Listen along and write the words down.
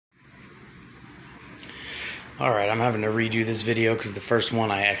Alright, I'm having to redo this video because the first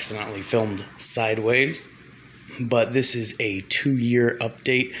one I accidentally filmed sideways. But this is a 2-year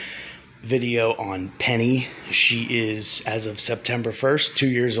update video on Penny. She is, as of September 1st, 2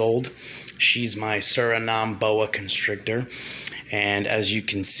 years old. She's my Suriname boa constrictor. And as you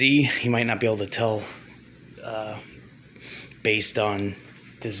can see, you might not be able to tell based on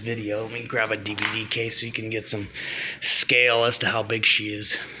this video. Let me grab a DVD case so you can get some scale as to how big she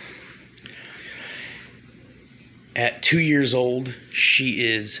is. At 2 years old, she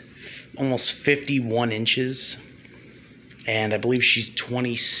is almost 51 inches, and I believe she's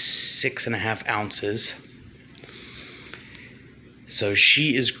 26.5 ounces. So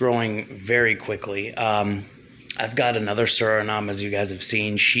she is growing very quickly. I've got another Suriname, as you guys have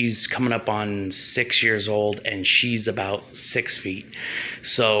seen. She's coming up on 6 years old, and she's about 6 feet.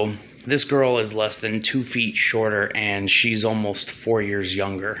 So this girl is less than 2 feet shorter, and she's almost 4 years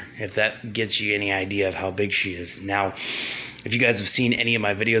younger, if that gets you any idea of how big she is. Now, if you guys have seen any of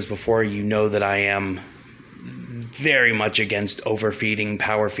my videos before, you know that I am very much against overfeeding,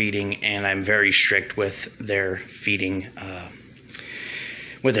 power feeding, and I'm very strict with their feeding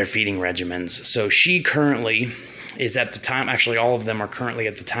regimens. So she currently is at the time, actually all of them are currently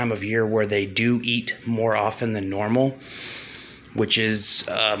at the time of year where they do eat more often than normal, which is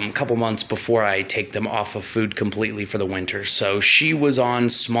a couple months before I take them off of food completely for the winter. So she was on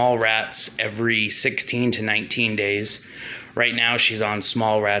small rats every 16 to 19 days. Right now she's on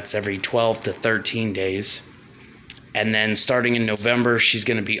small rats every 12 to 13 days. And then starting in November, she's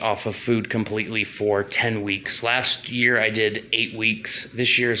going to be off of food completely for 10 weeks. Last year I did 8 weeks.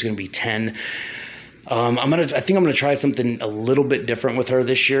 This year is going to be 10. I think I'm going to try something a little bit different with her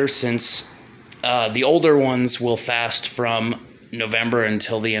this year, since the older ones will fast from November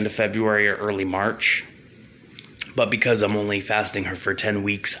until the end of February or early March. But because I'm only fasting her for 10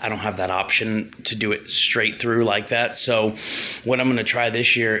 weeks, I don't have that option to do it straight through like that. So what I'm going to try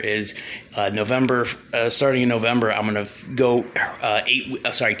this year is starting in November, I'm going to go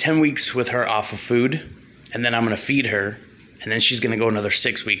 10 weeks with her off of food, and then I'm going to feed her, and then she's going to go another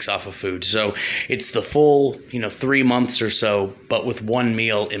 6 weeks off of food. So it's the full, 3 months or so, but with one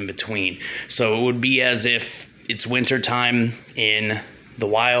meal in between. So it would be as if it's winter time in the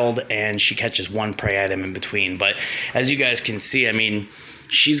wild and she catches one prey item in between. But as you guys can see, I mean,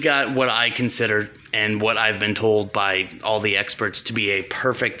 she's got what I consider and what I've been told by all the experts to be a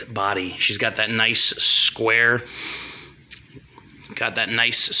perfect body. She's got that nice square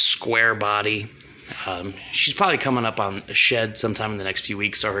body. She's probably coming up on a shed sometime in the next few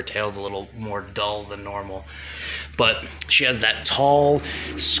weeks, so her tail's a little more dull than normal. But she has that tall,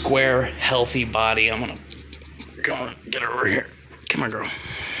 square, healthy body. I'm gonna get her over here. Come on, girl.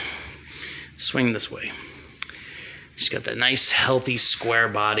 Swing this way. She's got that nice, healthy, square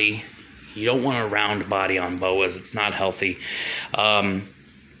body. You don't want a round body on boas. It's not healthy. And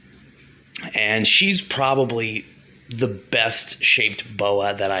she's probably the best shaped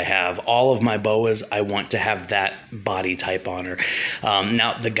boa that I have. All of my boas, I want to have that body type on her.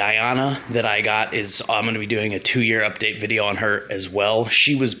 Now, the Guyana that I got I'm going to be doing a 2-year update video on her as well.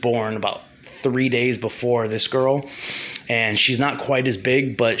 She was born about 3 days before this girl, and she's not quite as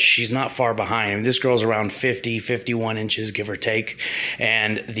big, but she's not far behind. I mean, this girl's around 51 inches, give or take,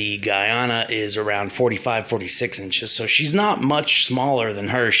 and the Guyana is around 46 inches, so she's not much smaller than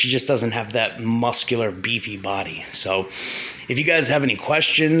her. She just doesn't have that muscular, beefy body. So if you guys have any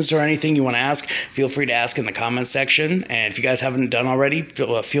questions or anything you want to ask, feel free to ask in the comment section, and if you guys haven't done already,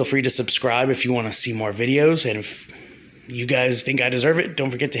 feel free to subscribe if you want to see more videos, and if you guys think I deserve it,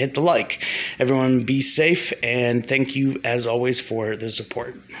 don't forget to hit the like. Everyone be safe, and thank you as always for the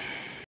support.